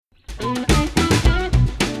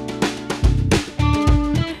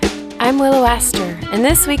I'm Willow Astor, and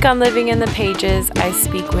this week on Living in the Pages, I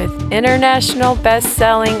speak with international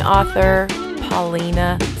best-selling author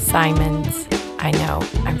Paulina Simons. I know,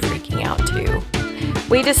 I'm freaking out too.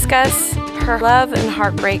 We discuss her love and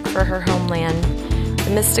heartbreak for her homeland,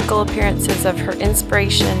 the mystical appearances of her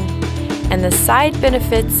inspiration, and the side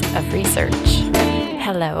benefits of research.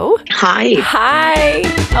 Hello. Hi. Hi.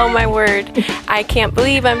 Oh my word. I can't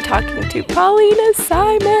believe I'm talking to Paulina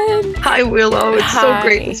Simons. Hi, Willow. It's Hi. so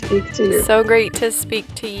great to speak to you. So great to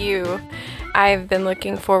speak to you. I've been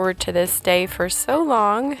looking forward to this day for so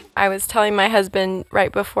long. I was telling my husband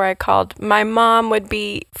right before I called, my mom would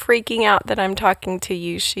be freaking out that I'm talking to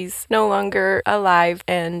you. She's no longer alive,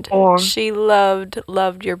 and she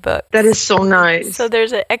loved your book. That is so nice. So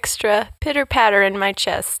there's an extra pitter-patter in my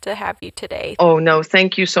chest to have you today. Oh, no,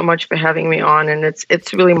 thank you so much for having me on, and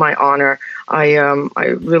it's really my honor. I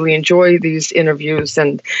really enjoy these interviews,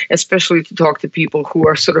 and especially to talk to people who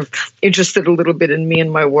are sort of interested a little bit in me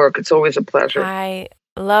and my work. It's always a pleasure. I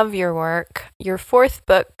love your work. Your fourth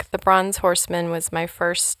book, The Bronze Horseman, was my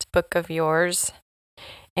first book of yours,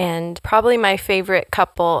 and probably my favorite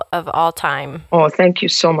couple of all time. Oh, thank you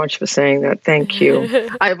so much for saying that. Thank you.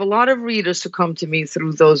 I have a lot of readers who come to me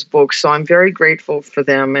through those books, so I'm very grateful for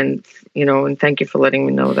them, and thank you for letting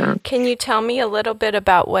me know that. Can you tell me a little bit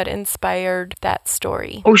about what inspired that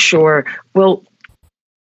story? Oh, sure. Well,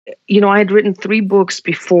 I had written 3 books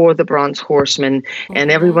before The Bronze Horseman,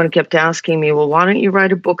 and everyone kept asking me, well, why don't you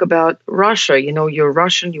write a book about Russia? You're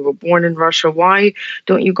Russian, you were born in Russia. Why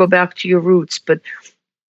don't you go back to your roots? But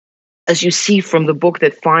as you see from the book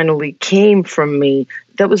that finally came from me,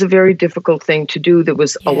 that was a very difficult thing to do. There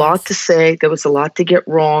was a lot to say. There was a lot to get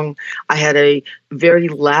wrong. I had a very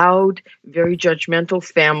loud, very judgmental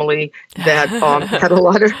family that had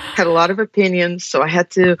a lot of opinions. So I had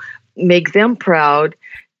to make them proud,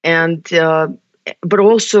 and but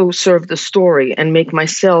also serve the story and make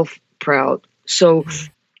myself proud. So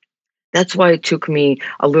that's why it took me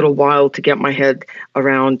a little while to get my head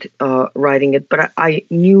around writing it. But I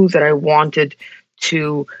knew that I wanted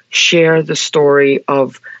to share the story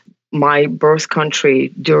of my birth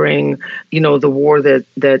country during, the war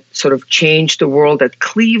that sort of changed the world, that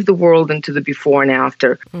cleaved the world into the before and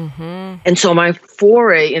after. Mm-hmm. And so my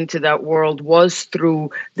foray into that world was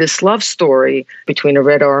through this love story between a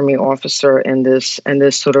Red Army officer and this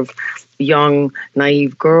sort of young,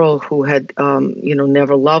 naive girl who had,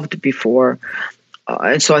 never loved before.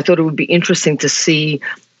 And so I thought it would be interesting to see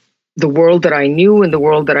the world that I knew and the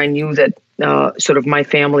world that I knew that sort of my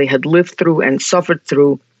family had lived through and suffered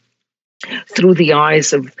through the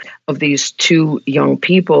eyes of these 2 young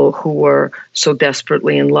people who were so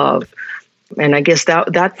desperately in love. And I guess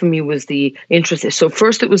that for me was the interest. So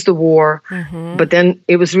first it was the war, but then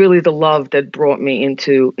it was really the love that brought me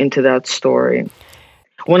into that story.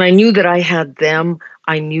 When I knew that I had them,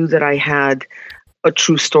 I knew that I had a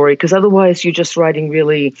true story, because otherwise you're just writing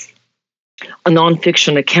really a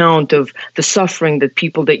nonfiction account of the suffering that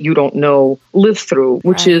people that you don't know live through,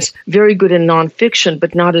 which is very good in nonfiction,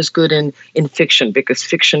 but not as good in fiction, because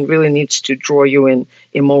fiction really needs to draw you in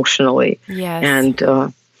emotionally. Yes.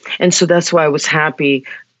 And so that's why I was happy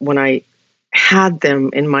when I had them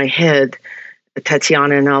in my head,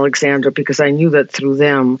 Tatiana and Alexandra, because I knew that through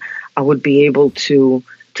them I would be able to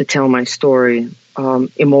tell my story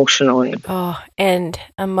emotionally. Oh, and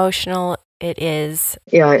emotional it is.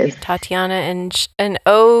 Yeah. Tatiana and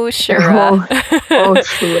Shura.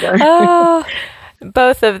 Shura.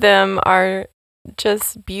 Both of them are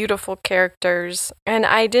just beautiful characters. And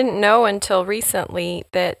I didn't know until recently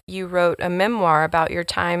that you wrote a memoir about your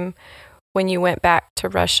time when you went back to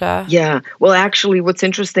Russia. Yeah. Well, actually, what's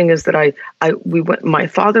interesting is that my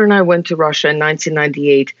father and I went to Russia in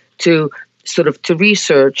 1998 to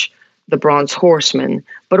research The Bronze Horseman,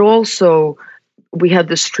 but also we had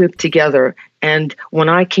this trip together. And when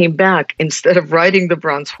I came back, instead of writing The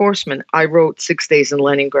Bronze Horseman, I wrote 6 Days in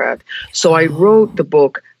Leningrad. So I wrote the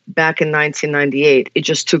book back in 1998. It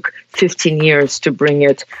just took 15 years to bring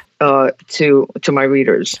it to my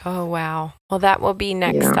readers. Oh, wow. Well, that will be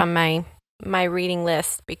next on my reading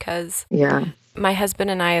list, because my husband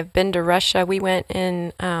and I have been to Russia. We went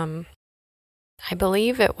in, I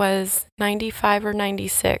believe it was 95 or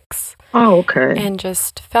 96. Oh, okay. And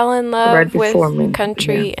just fell in love with the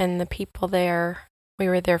country and the people there. We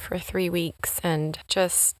were there for 3 weeks and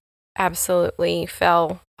just absolutely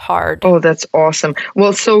fell hard. Oh, that's awesome.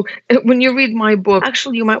 Well, so when you read my book,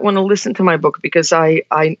 actually, you might want to listen to my book because I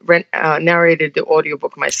narrated the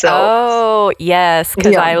audiobook myself. Oh, yes,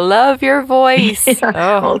 because Yeah. I love your voice. Yeah.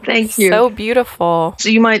 Oh, Oh, thank you. so beautiful. So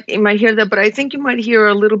you might hear that, but I think you might hear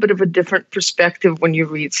a little bit of a different perspective when you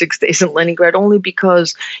read 6 Days in Leningrad, only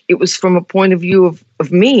because it was from a point of view of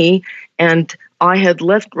me, and I had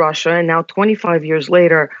left Russia, and now 25 years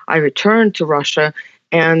later, I returned to Russia,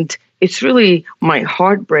 and it's really my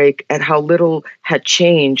heartbreak at how little had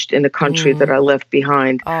changed in the country that I left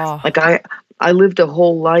behind. Oh, Like I lived a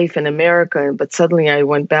whole life in America, but suddenly I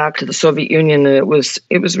went back to the Soviet Union, and it was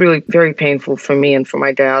really very painful for me and for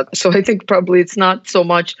my dad. So I think probably it's not so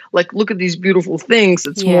much like, look at these beautiful things.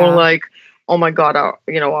 It's more Yeah. like, oh my God,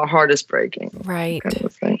 our heart is breaking. right. Kind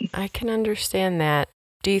of thing. I can understand that.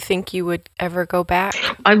 Do you think you would ever go back?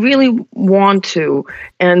 I really want to.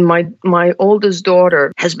 And my oldest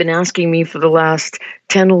daughter has been asking me for the last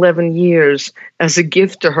 10, 11 years as a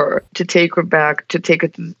gift to her to take her back, to take her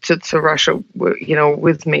to Russia,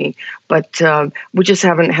 with me. But we just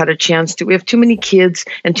haven't had a chance to. We have too many kids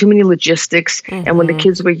and too many logistics. And when the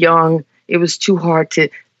kids were young, it was too hard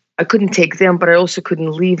I couldn't take them, but I also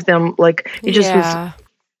couldn't leave them. Like, it just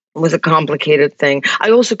was a complicated thing.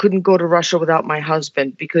 I also couldn't go to Russia without my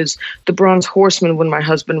husband, because The Bronze Horseman, when my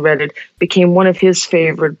husband read it, became one of his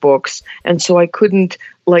favorite books. And so I couldn't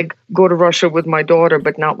go to Russia with my daughter,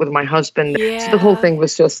 but not with my husband. Yeah. So the whole thing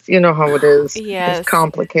was just, you know how it is. Yes. It's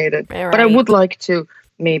complicated. Right. But I would like to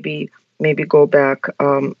maybe go back,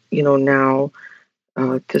 now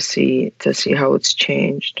to see how it's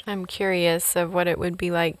changed. I'm curious of what it would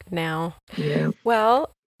be like now. Yeah. Well,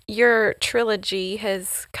 your trilogy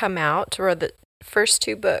has come out, or the first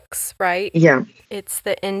 2 books, right? Yeah. It's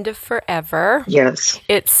The End of Forever. Yes.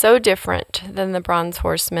 It's so different than The Bronze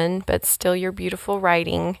Horseman, but still your beautiful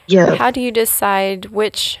writing. Yeah. How do you decide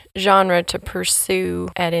which genre to pursue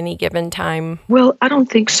at any given time? Well, I don't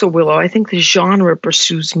think so, Willow. I think the genre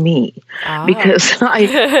pursues me, because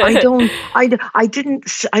the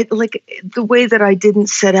way that I didn't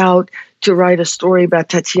set out to write a story about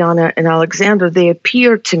Tatiana and Alexander. They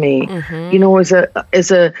appear to me, as a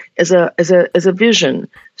vision,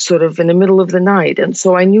 sort of in the middle of the night. And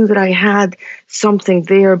so I knew that I had something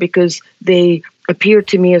there because they appeared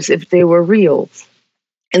to me as if they were real.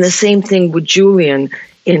 And the same thing with Julian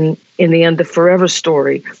in the End of Forever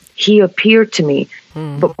story. He appeared to me,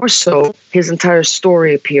 but more so, his entire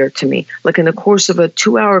story appeared to me. Like, in the course of a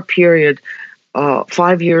 2-hour period,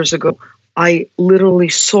 5 years ago, I literally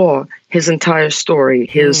saw his entire story,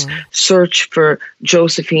 his search for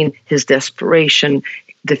Josephine, his desperation,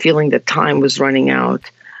 the feeling that time was running out,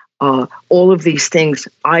 all of these things.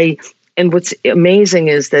 And what's amazing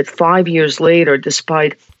is that 5 years later,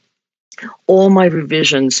 despite all my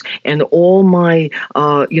revisions and all my,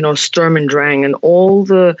 Sturm und Drang and all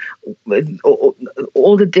the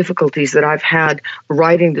difficulties that I've had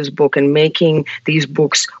writing this book and making these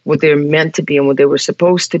books what they're meant to be and what they were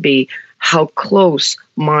supposed to be, how close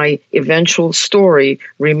my eventual story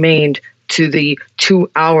remained to the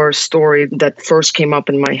 2-hour story that first came up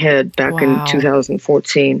in my head back in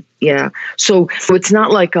 2014. Yeah. So it's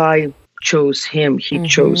not like I chose him. He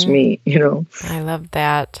chose me, I love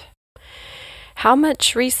that. How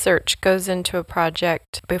much research goes into a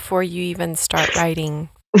project before you even start writing?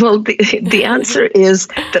 Well, the answer is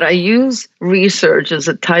that I use research as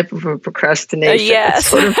a type of a procrastination. Yes. It's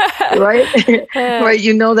sort of, right? Right,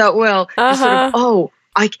 you know that well. Sort of,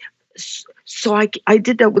 I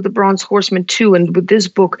did that with The Bronze Horseman too, and with this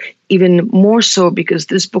book even more so, because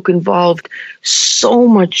this book involved so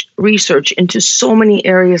much research into so many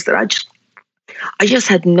areas that I just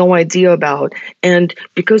had no idea about. And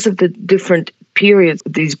because of the different periods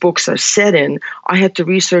these books are set in, I had to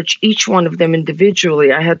research each one of them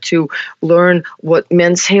individually. I had to learn what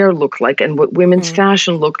men's hair looked like and what women's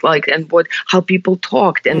fashion looked like and how people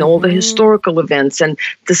talked and all the historical events and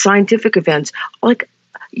the scientific events. Like,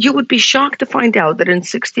 you would be shocked to find out that in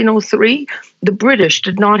 1603, the British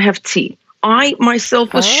did not have tea. I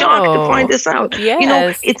myself was shocked to find this out.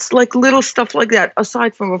 Yes. It's like little stuff like that,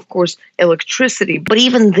 aside from, of course, electricity. But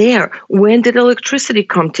even there, when did electricity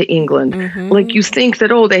come to England? Like, you think that,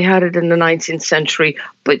 they had it in the 19th century,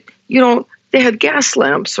 but, they had gas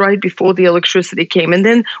lamps, right, before the electricity came. And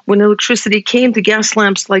then when electricity came, the gas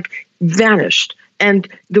lamps, vanished. And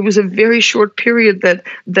there was a very short period that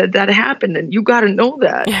happened, and you got to know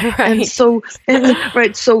that. Right. And so,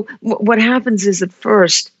 right. So what happens is, at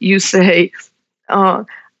first you say,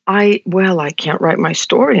 I can't write my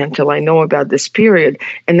story until I know about this period.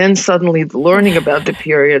 And then suddenly learning about the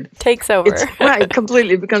period takes over. it's right,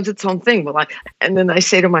 completely becomes its own thing. And then I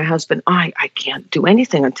say to my husband, I can't do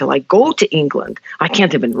anything until I go to England. I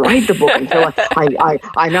can't even write the book until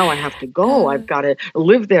I know I have to go. I've got to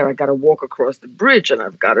live there. I got to walk across the bridge, and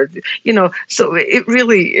I've got to, so it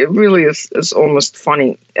really is almost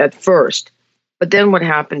funny at first. But then what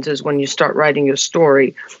happens is when you start writing your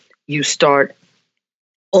story, you start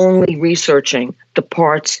only researching the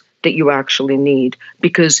parts that you actually need,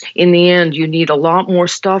 because in the end you need a lot more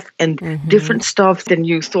stuff and different stuff than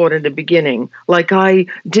you thought in the beginning. Like I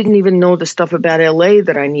didn't even know the stuff about LA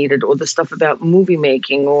that I needed, or the stuff about movie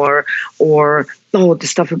making, or the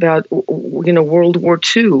stuff about World War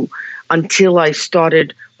II, until I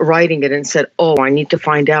started writing it and said, I need to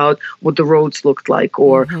find out what the roads looked like,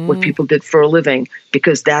 or what people did for a living,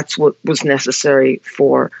 because that's what was necessary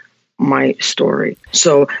for my story.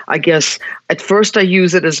 So I guess at first I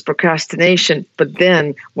use it as procrastination, but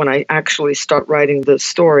then when I actually start writing the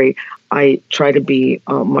story, I try to be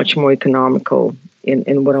much more economical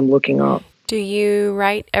in what I'm looking up. Do you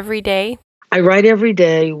write every day? I write every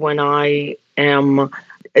day when I am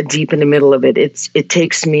deep in the middle of it. It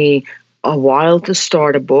takes me a while to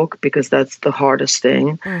start a book, because that's the hardest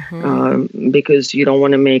thing, because you don't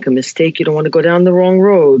want to make a mistake. You don't want to go down the wrong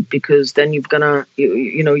road, because then you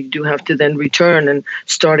do have to then return and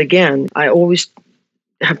start again. I always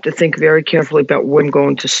have to think very carefully about where I'm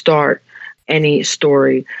going to start any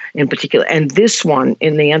story in particular. And this one,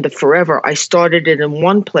 In the End of Forever, I started it in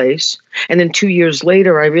one place, and then 2 years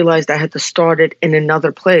later I realized I had to start it in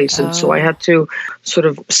another place. And so I had to sort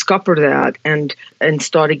of scupper that and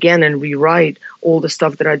start again and rewrite all the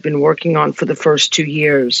stuff that I'd been working on for the first 2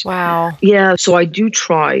 years. Wow. Yeah, so I do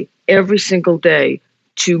try every single day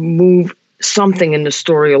to move something in the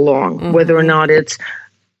story along, whether or not it's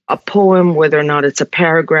a poem, whether or not it's a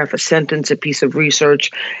paragraph, a sentence, a piece of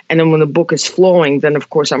research. And then when the book is flowing, then of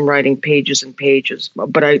course I'm writing pages and pages.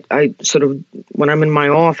 But I sort of, when I'm in my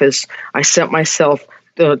office, I set myself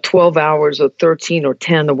 12 hours or 13 or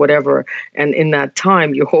 10 or whatever. And in that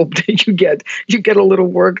time, you hope that you get a little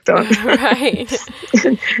work done. Right.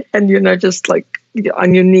 and you're not just like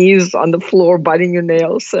on your knees on the floor, biting your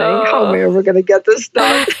nails, saying, how am I ever going to get this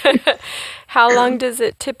done? How long does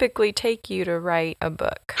it typically take you to write a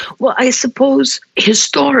book? Well, I suppose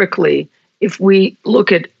historically, if we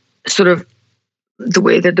look at sort of the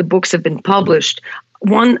way that the books have been published,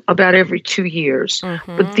 one about every 2 years.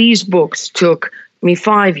 But these books took me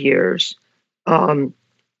 5 years.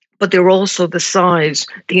 But they're also the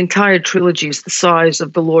entire trilogy is the size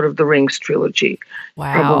of the Lord of the Rings trilogy.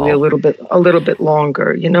 Wow. Probably a little bit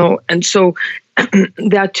longer, And so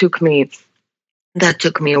that took me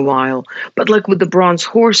a while. But like with the Bronze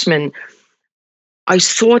Horseman, I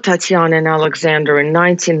saw Tatiana and Alexander in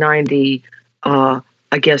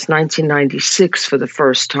 1996 for the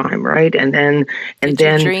first time, right? And then Did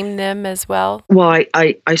you dream them as well? Well,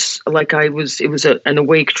 it was an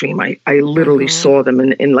awake dream. I literally saw them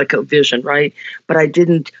in like a vision, right? But I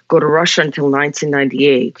didn't go to Russia until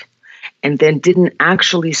 1998, and then didn't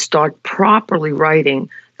actually start properly writing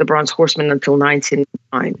The Bronze Horseman until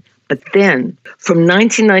 1999. But then, from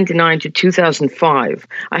 1999 to 2005,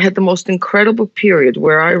 I had the most incredible period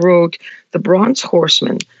where I wrote The Bronze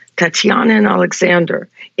Horseman, Tatiana and Alexander.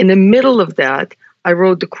 In the middle of that, I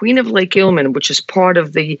wrote The Queen of Lake Ilmen, which is part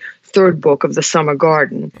of the third book of The Summer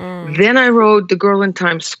Garden. Then I wrote The Girl in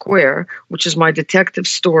Times Square, which is my detective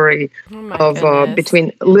story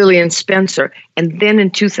between Lily and Spencer. And then in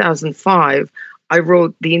 2005, I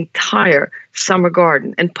wrote the entire Summer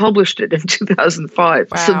Garden and published it in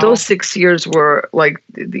 2005. Wow. So those 6 years were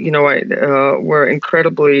were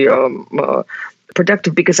incredibly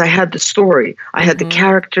productive, because I had the story, I had the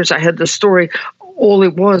characters, I had the story. All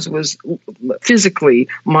it was physically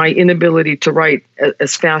my inability to write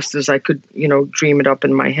as fast as I could, dream it up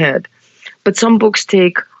in my head. But some books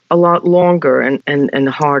take a lot longer and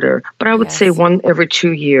harder. But I would say one every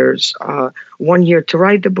 2 years, 1 year to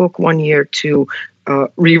write the book, 1 year to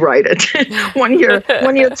rewrite it. 1 year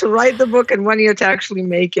to write the book, and 1 year to actually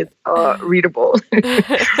make it readable.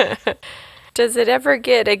 Does it ever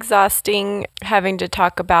get exhausting having to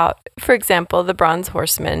talk about, for example, The Bronze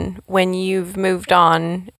Horseman, when you've moved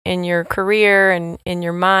on in your career and in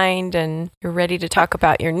your mind and you're ready to talk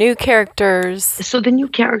about your new characters? So the new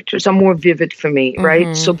characters are more vivid for me,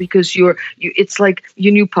 right? So because it's like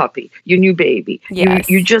your new puppy, your new baby. Yes.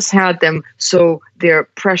 You just had them, so they're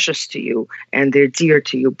precious to you and they're dear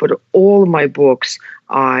to you. But all of my books,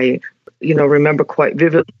 I remember quite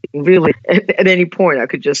vividly. Really, at any point, I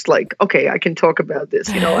could just like, okay, I can talk about this.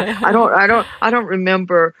 I don't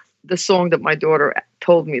remember the song that my daughter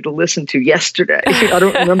told me to listen to yesterday. I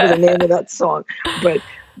don't remember the name of that song, but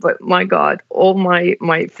my God, all my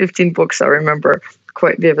 15 books I remember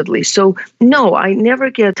quite vividly. So no, I never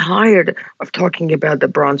get tired of talking about the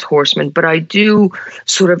Bronze Horseman, but I do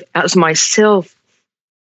sort of as myself.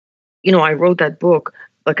 I wrote that book,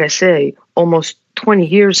 like I say, almost 20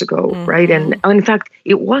 years ago, right? And in fact,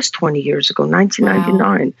 it was 20 years ago,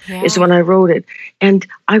 1999 is when I wrote it. And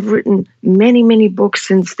I've written many, many books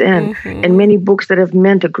since then, and many books that have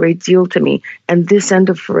meant a great deal to me. And this End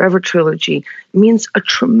of Forever trilogy means a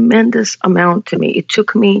tremendous amount to me. It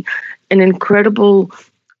took me an incredible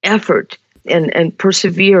effort and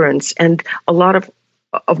perseverance, and a lot of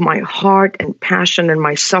my heart and passion and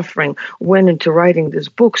my suffering went into writing this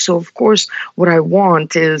book. So, of course, what I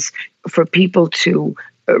want is for people to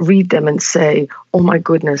read them and say, "Oh my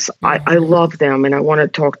goodness, I love them, and I want to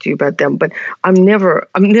talk to you about them." But I'm never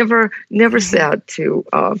sad to.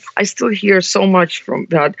 I still hear so much from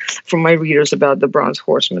my readers about the Bronze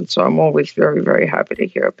Horseman. So I'm always very, very happy to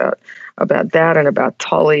hear about that and about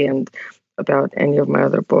Tully and about any of my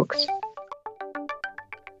other books.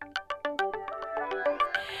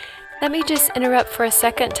 Let me just interrupt for a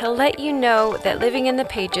second to let you know that Living in the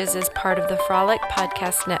Pages is part of the Frolic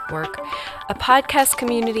Podcast Network, a podcast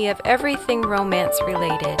community of everything romance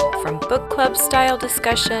related, from book club style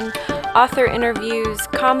discussion, author interviews,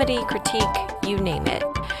 comedy, critique, you name it.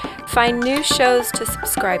 Find new shows to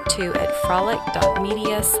subscribe to at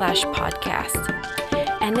frolic.media/podcast.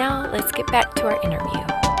 And now let's get back to our interview.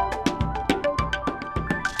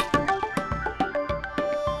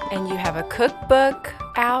 And you have a cookbook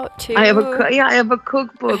out too? I have a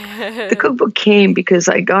cookbook. The cookbook came because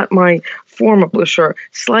I got my former publisher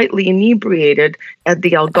slightly inebriated at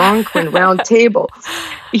the Algonquin Round Table.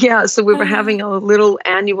 Yeah, so we were having a little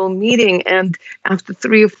annual meeting, and after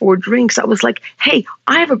 3 or 4 drinks, I was like, "Hey,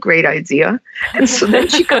 I have a great idea." And so then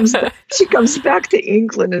she comes back to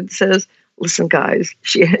England and says, "Listen, guys,"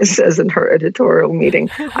 she says in her editorial meeting,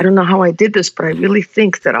 "I don't know how I did this, but I really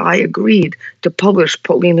think that I agreed to publish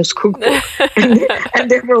Paulina's cookbook." And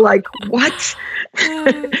they were like, "What?"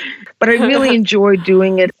 But I really enjoyed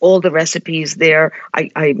doing it. All the recipes there,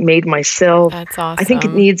 I made myself. That's awesome. I think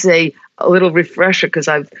it needs a little refresher because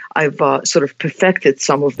I've sort of perfected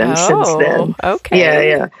some of them since then. Okay.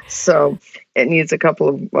 Yeah. So it needs a couple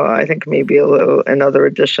of, I think maybe another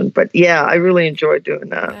edition. But yeah, I really enjoyed doing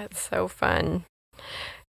that. That's so fun.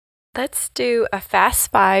 Let's do a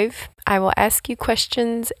fast 5. I will ask you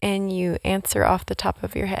questions and you answer off the top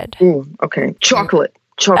of your head. Ooh, okay. Chocolate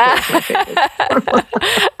is my favorite.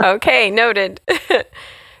 Okay, noted.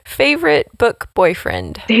 Favorite book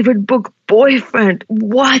boyfriend? Favorite book boyfriend?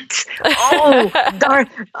 What? Oh,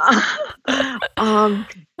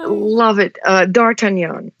 love it.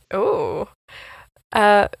 D'Artagnan. Oh.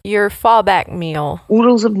 Your fallback meal?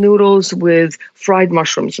 Oodles of noodles with fried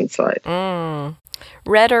mushrooms inside.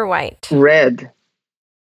 Red or white? Red.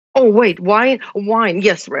 Oh, wait, wine? Wine,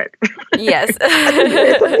 yes, red. Yes.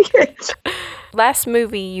 Last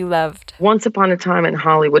movie you loved? Once Upon a Time in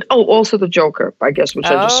Hollywood. Oh, also The Joker, I guess, which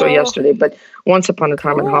I just saw yesterday. But Once Upon a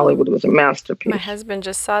Time in Hollywood was a masterpiece. My husband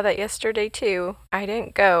just saw that yesterday, too. I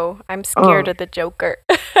didn't go. I'm scared of The Joker.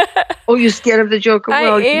 Oh, you're scared of The Joker?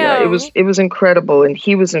 Well, I am. Yeah, it was incredible, and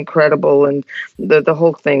he was incredible, and the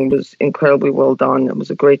whole thing was incredibly well done. It was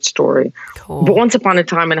a great story. Cool. But Once Upon a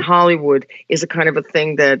Time in Hollywood is a kind of a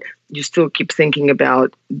thing that you still keep thinking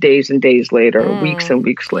about days and days later, weeks and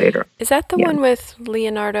weeks later. Is that the one with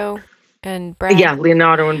Leonardo and Brad? Yeah,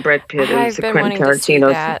 Leonardo and Brad Pitt. I've been Quentin wanting to see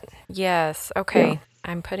Tarantino's. that. Yes. Okay. Yeah.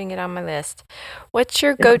 I'm putting it on my list. What's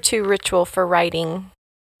your go-to ritual for writing?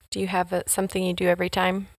 Do you have something you do every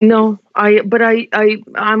time? No, I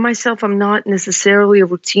myself, I'm not necessarily a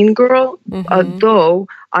routine girl, though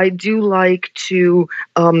I do like to,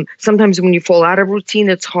 sometimes when you fall out of routine,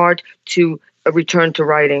 it's hard to return to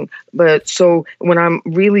writing. But so when I'm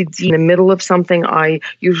really deep in the middle of something, I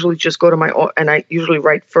usually just go to and I usually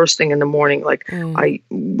write first thing in the morning. Like I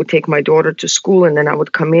would take my daughter to school, and then I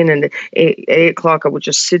would come in, and at 8 o'clock I would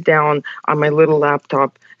just sit down on my little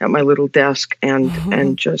laptop at my little desk and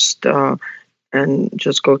just go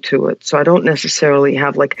to it. So I don't necessarily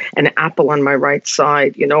have like an apple on my right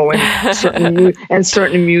side, and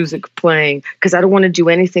certain music playing, because I don't want to do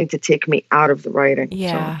anything to take me out of the writing.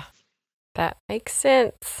 Yeah. So. That makes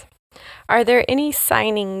sense. Are there any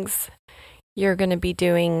signings you're going to be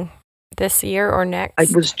doing this year or I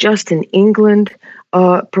next? was just in England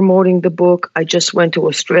promoting the book. I just went to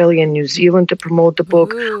Australia and New Zealand to promote the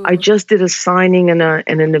book. I Ooh. just did a signing and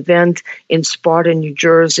an event in Sparta, New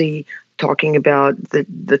Jersey, talking about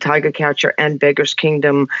the Tiger Catcher and Beggar's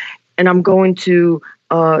Kingdom. And I'm going to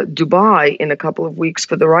Dubai in a couple of weeks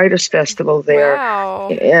for the Writers' Festival there. Wow.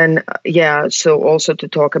 And yeah, so also to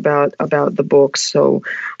talk about the books. So,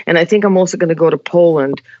 and I think I'm also going to go to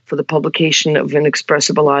Poland for the publication of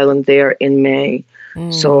Inexpressible Island there in May.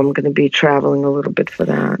 So I'm going to be traveling a little bit for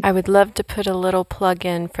that. I would love to put a little plug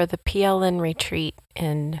in for the PLN retreat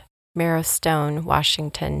in Marrowstone,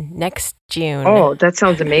 Washington, next June. Oh, that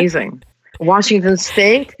sounds amazing. Washington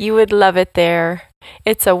State? You would love it there.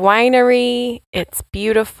 It's a winery. It's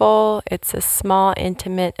beautiful. It's a small,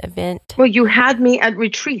 intimate event. Well, you had me at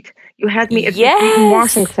retreat. You had me at Yes. retreat in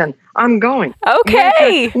Washington. I'm going.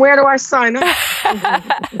 Okay. Where do I sign up?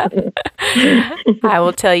 I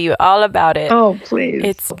will tell you all about it. Oh, please.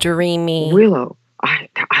 It's dreamy. Willow. I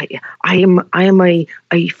am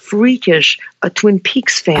a freakish Twin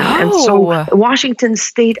Peaks fan, and so Washington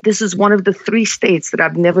State. This is one of the 3 states that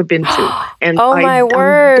I've never been to, and my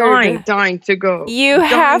word! I'm dying to go. You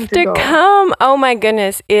have to come. Oh my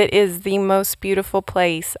goodness, it is the most beautiful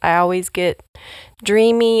place. I always get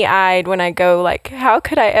dreamy-eyed when I go. Like, how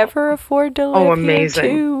could I ever afford to live here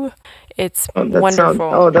too? It's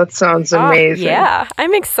wonderful. That sounds amazing. Yeah,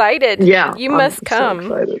 I'm excited. Yeah, you must come.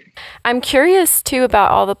 So excited. I'm curious too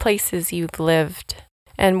about all the places you've lived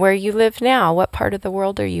and where you live now. What part of the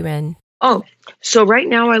world are you in? Oh, so right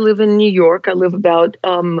now I live in New York. I live about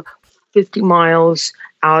 50 miles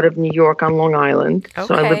out of New York on Long Island. Okay.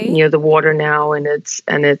 So I live near the water now, and it's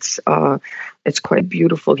quite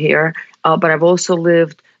beautiful here. But I've also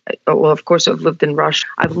lived. Well, of course, I've lived in Russia.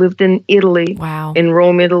 I've lived in Italy, wow. in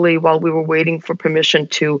Rome, Italy, while we were waiting for permission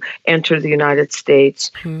to enter the United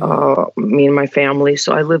States, me and my family.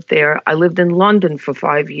 So I lived there. I lived in London for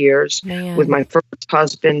 5 years with my first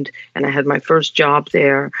husband, and I had my first job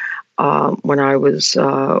there when I was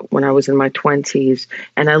in my 20s.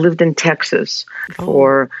 And I lived in Texas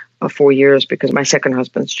for 4 years because my second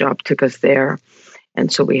husband's job took us there. And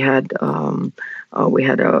so we had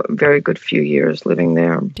a very good few years living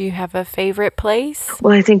there. Do you have a favorite place?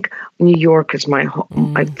 Well, I think New York is my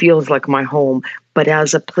home. It feels like my home. But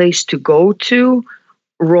as a place to go to,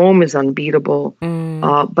 Rome is unbeatable.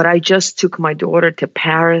 But I just took my daughter to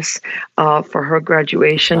Paris for her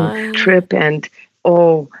graduation trip. And,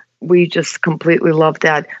 we just completely loved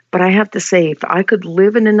that. But I have to say, if I could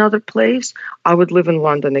live in another place, I would live in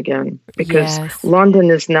London again, because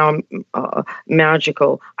London is now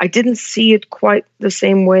magical. I didn't see it quite the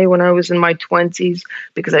same way when I was in my 20s,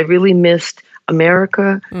 because I really missed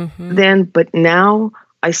America then. But now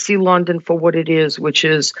I see London for what it is, which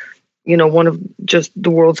is, one of just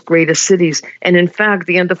the world's greatest cities. And in fact,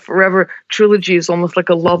 the End of Forever trilogy is almost like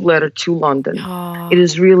a love letter to London. It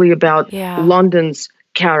is really about London's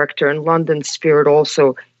character and London's spirit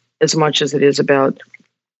also, as much as it is about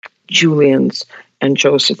Julian's and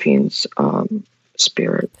Josephine's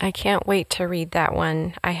spirit. I can't wait to read that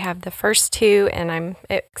one. I have the first 2 and I'm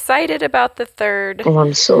excited about the third. Oh,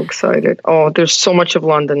 I'm so excited. Oh, there's so much of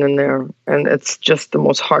London in there, and it's just the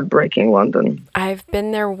most heartbreaking London. I've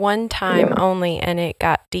been there one time only, and it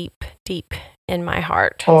got deep, deep in my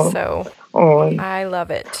heart. So I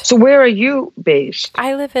love it. So where are you based?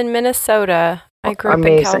 I live in Minnesota. I grew up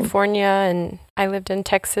in California, and I lived in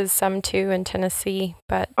Texas some too, and Tennessee.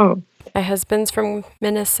 But my husband's from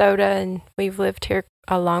Minnesota, and we've lived here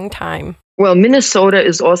a long time. Well, Minnesota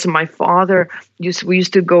is awesome. My father we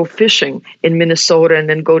used to go fishing in Minnesota and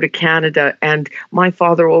then go to Canada. And my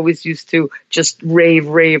father always used to just rave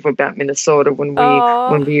about Minnesota when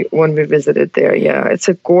we visited there. Yeah, it's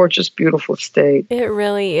a gorgeous, beautiful state. It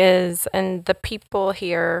really is. And the people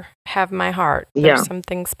here have my heart. There's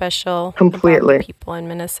something special completely about the people in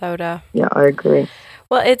Minnesota. Yeah, I agree.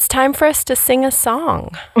 Well, it's time for us to sing a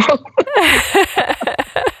song.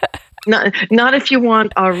 Not if you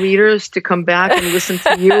want our readers to come back and listen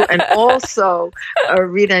to you, and also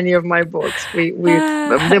read any of my books. They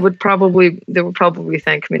would probably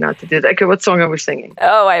thank me not to do that. Okay, what song are we singing?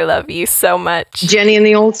 Oh, I love you so much. Jenny and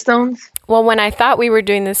the Old Stones? Well, when I thought we were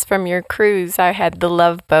doing this from your cruise, I had The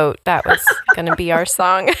Love Boat. That was going to be our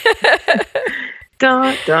song.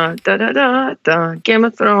 Da da da da da da. Game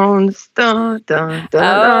of Thrones. Da da da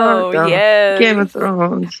da da. Yes. Game of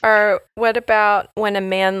Thrones. Or what about When a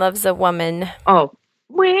Man Loves a Woman? Oh,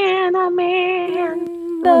 when a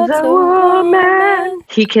man loves a woman.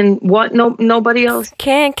 He can what? No, nobody else.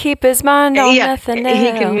 Can't keep his mind on nothing else.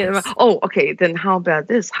 He can. Oh, okay. Then how about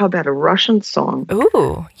this? How about a Russian song?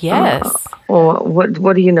 Ooh, yes. Or what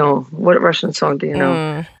do you know? What Russian song do you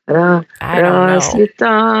know? I don't know.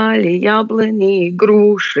 Расцветали яблони,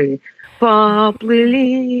 груши,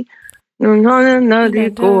 поплыли над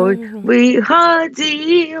рекой.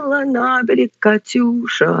 Выходила на берег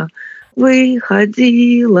Катюша,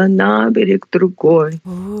 выходила на берег другой.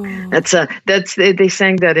 That's they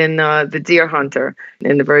sang that in The Deer Hunter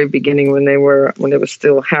in the very beginning when they were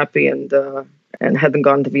still happy and hadn't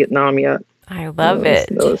gone to Vietnam yet. I love it.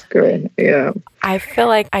 That was great. Yeah. I feel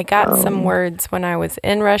like I got some words when I was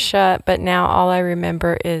in Russia, but now all I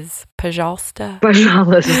remember is пожалуйста.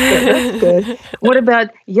 Пожалуйста. That's good. What about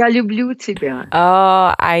Я люблю тебя?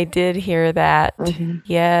 Oh, I did hear that.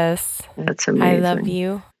 Yes. That's amazing. I love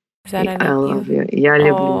you. Is that I love you? Я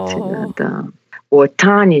люблю тебя, да. О,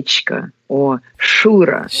 Танечка. О,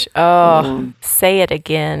 Шура. Say it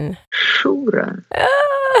again. Шура.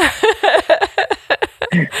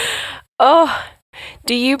 Oh,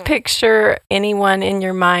 do you picture anyone in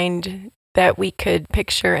your mind that we could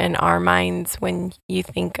picture in our minds when you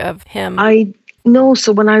think of him? No.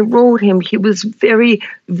 So when I wrote him, he was very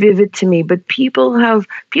vivid to me. But people have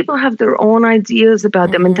their own ideas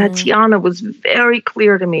about them, and Tatiana was very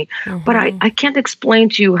clear to me. But I can't explain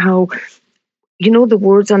to you how. The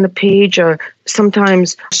words on the page are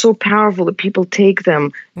sometimes so powerful that people take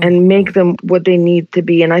them and make them what they need to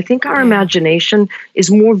be. And I think our imagination is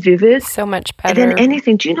more vivid. So much better. Than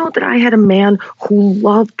anything. Do you know that I had a man who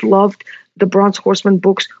loved the Bronze Horseman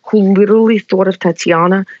books, who literally thought of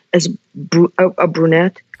Tatiana as a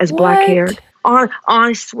brunette, as black-haired?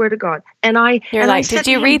 I swear to God. You're like, did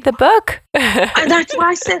you read the book? That's what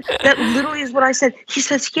I said. That literally is what I said. He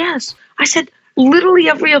says, yes. I said, literally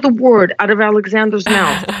every other word out of Alexander's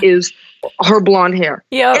mouth is her blonde hair.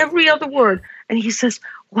 Yep. Every other word. And he says,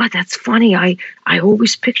 wow, that's funny. I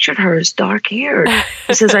always pictured her as dark-haired.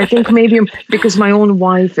 He says, I think maybe because my own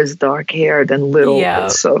wife is dark-haired and little. Yeah.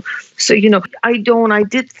 So I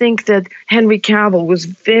did think that Henry Cavill was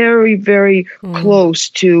very, very close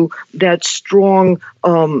to that strong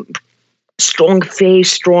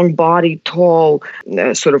face, strong body, tall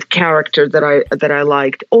sort of character that I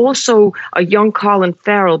liked. Also, a young Colin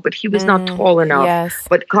Farrell, but he was not tall enough. Yes.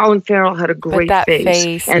 But Colin Farrell had a great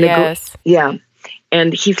face. And yes.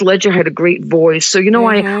 And Heath Ledger had a great voice. So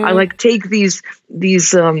I like take these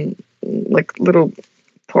like little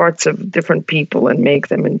parts of different people and make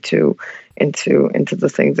them into the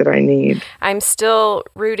things that I need. I'm still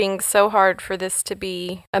rooting so hard for this to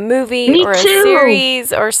be a movie or a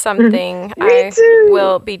series or something. I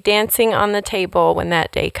will be dancing on the table when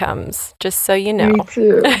that day comes, just so you know. Me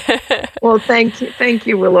too. Well, thank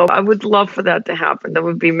you, Willow. I would love for that to happen. That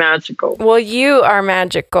would be magical. Well, you are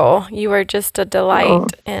magical. You are just a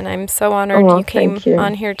delight, and I'm so honored you came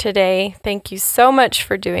on here today. Thank you so much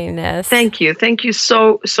for doing this. Thank you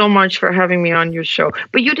so much for having me on your show.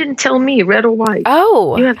 But you didn't tell me, red or white?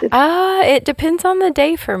 Oh, it depends on the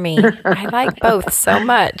day for me. I like both so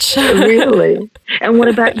much. Really? And what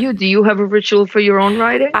about you? Do you have a ritual for your own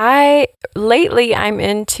writing? Lately I'm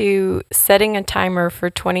into setting a timer for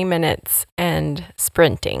 20 minutes and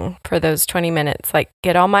sprinting for those 20 minutes. Like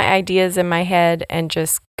get all my ideas in my head and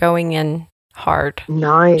just going in hard.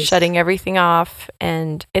 Nice. Shutting everything off,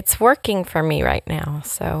 and it's working for me right now.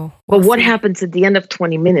 So But what happens at the end of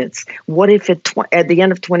 20 minutes? What if at the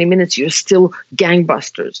end of 20 minutes you're still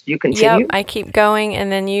gangbusters? Do you continue? Yep, I keep going,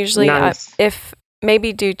 and then usually if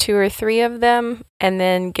maybe do 2 or 3 of them and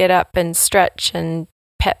then get up and stretch and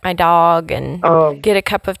pet my dog and get a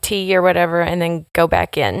cup of tea or whatever, and then go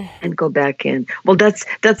back in. Well, that's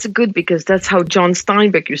good, because that's how John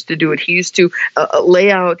Steinbeck used to do it. He used to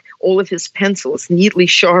lay out all of his pencils neatly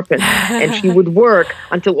sharpened, and he would work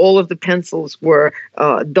until all of the pencils were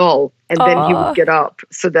dull, and then he would get up.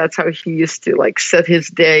 So that's how he used to set his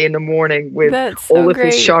day in the morning with all of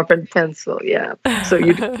his sharpened pencil. Yeah. So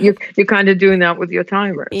you're kind of doing that with your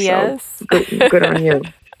timer. Yes. So good on you.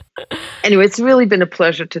 Anyway, it's really been a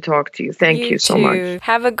pleasure to talk to you. Thank you so much.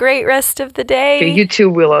 Have a great rest of the day. Okay, you too,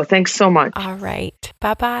 Willow. Thanks so much. All right.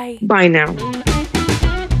 Bye-bye. Bye now.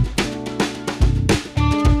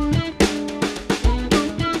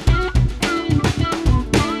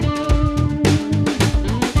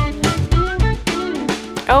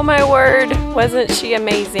 Oh my word, wasn't she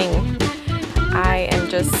amazing? I am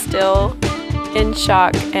just still in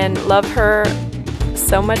shock and love her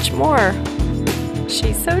so much more.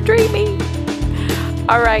 She's so dreamy.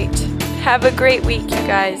 All right. Have a great week, you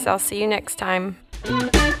guys. I'll see you next time.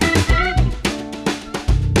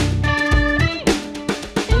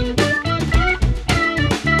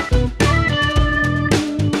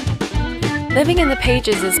 Living in the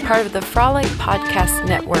Pages is part of the Frolic Podcast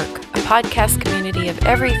Network, a podcast community of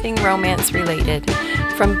everything romance related,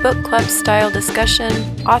 from book club style discussion,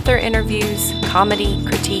 author interviews, comedy,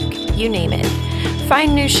 critique, you name it.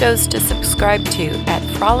 Find new shows to subscribe to at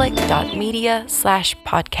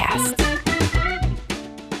frolic.media/podcast.